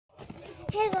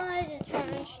Hey guys, it's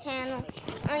French channel.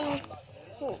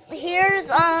 Here's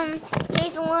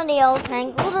Jason Liddell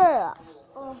tangled up.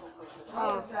 What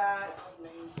was that?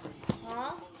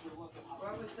 Huh?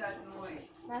 What was that noise?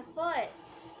 My foot.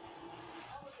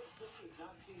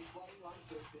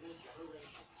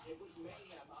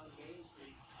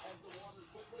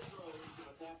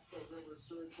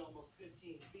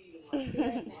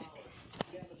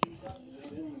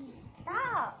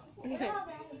 Stop.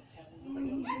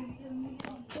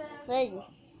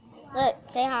 Look,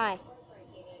 say hi.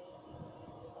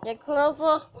 Get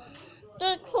closer.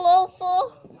 Get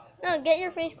closer. No, get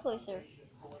your face closer.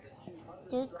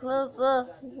 Get closer.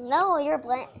 No, your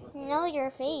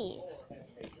face.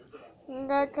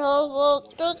 Get closer.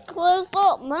 Get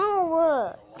closer. No.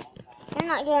 You're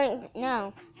not going.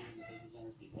 No.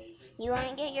 You want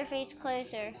to get your face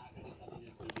closer.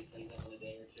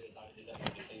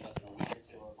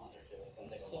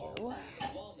 So,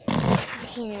 I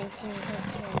can't even see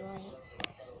what's to right.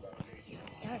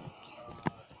 Dark.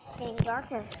 It's getting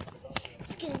darker.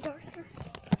 It's getting darker.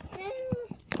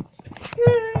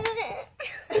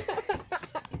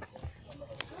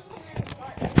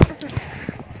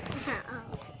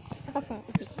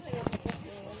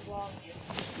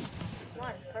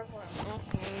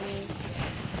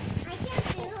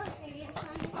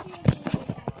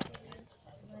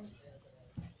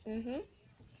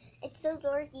 It's so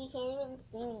dark you can't even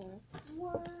see me.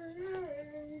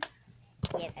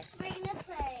 Yeah, that's right. Gonna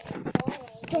play bowling.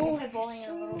 Don't play bowling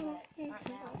a little bit. Not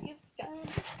now. You've got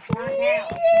Not now.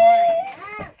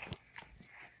 Tomorrow.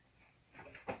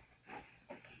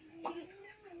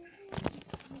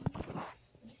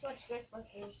 Just watch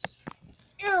Ghostbusters.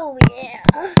 Oh yeah.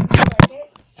 You like it?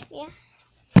 Yeah.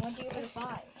 Why'd you give it a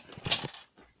 5?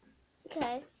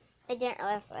 Because I didn't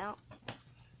laugh out.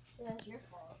 So that's your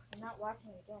fault. I'm not watching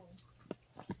it again.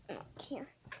 Here,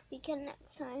 we can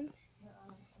next time.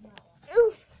 I'm not watching.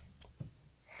 Oof.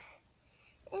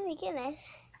 Oh my goodness.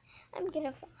 I'm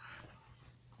gonna fall.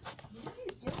 What are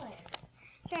you doing?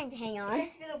 Trying to hang on. This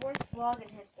is the worst vlog in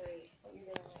history. What you're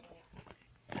doing right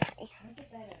now. Make it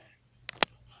better.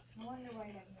 No wonder why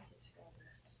you have no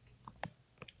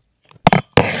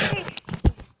subscribers.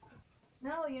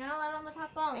 No, you're not allowed on the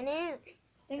top phone. And then,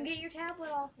 Then get your tablet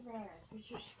off of there. It's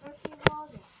your first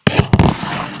vlogging.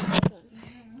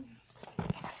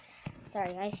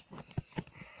 sorry guys.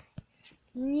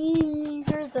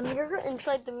 Here's the mirror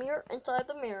inside the mirror inside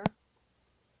the mirror.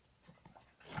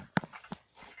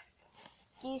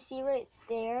 Do you see right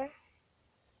there?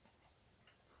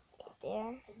 Right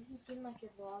there. It doesn't seem like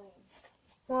you're vlogging.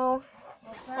 Well,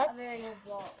 Well, it's not a very good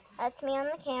vlog. that's me on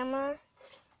the camera.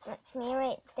 That's me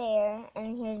right there.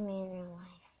 And here's me in real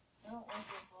life. I don't like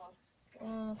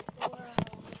your vlog.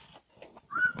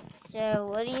 So,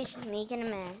 what are you just making a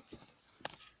mess?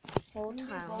 Whole Can you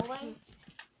do time. bowling?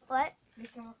 What? We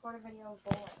can record a video of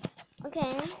bowling.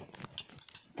 Okay.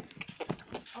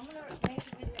 I'm gonna make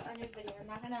a new video. I'm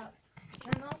not gonna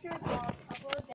turn off your vlog.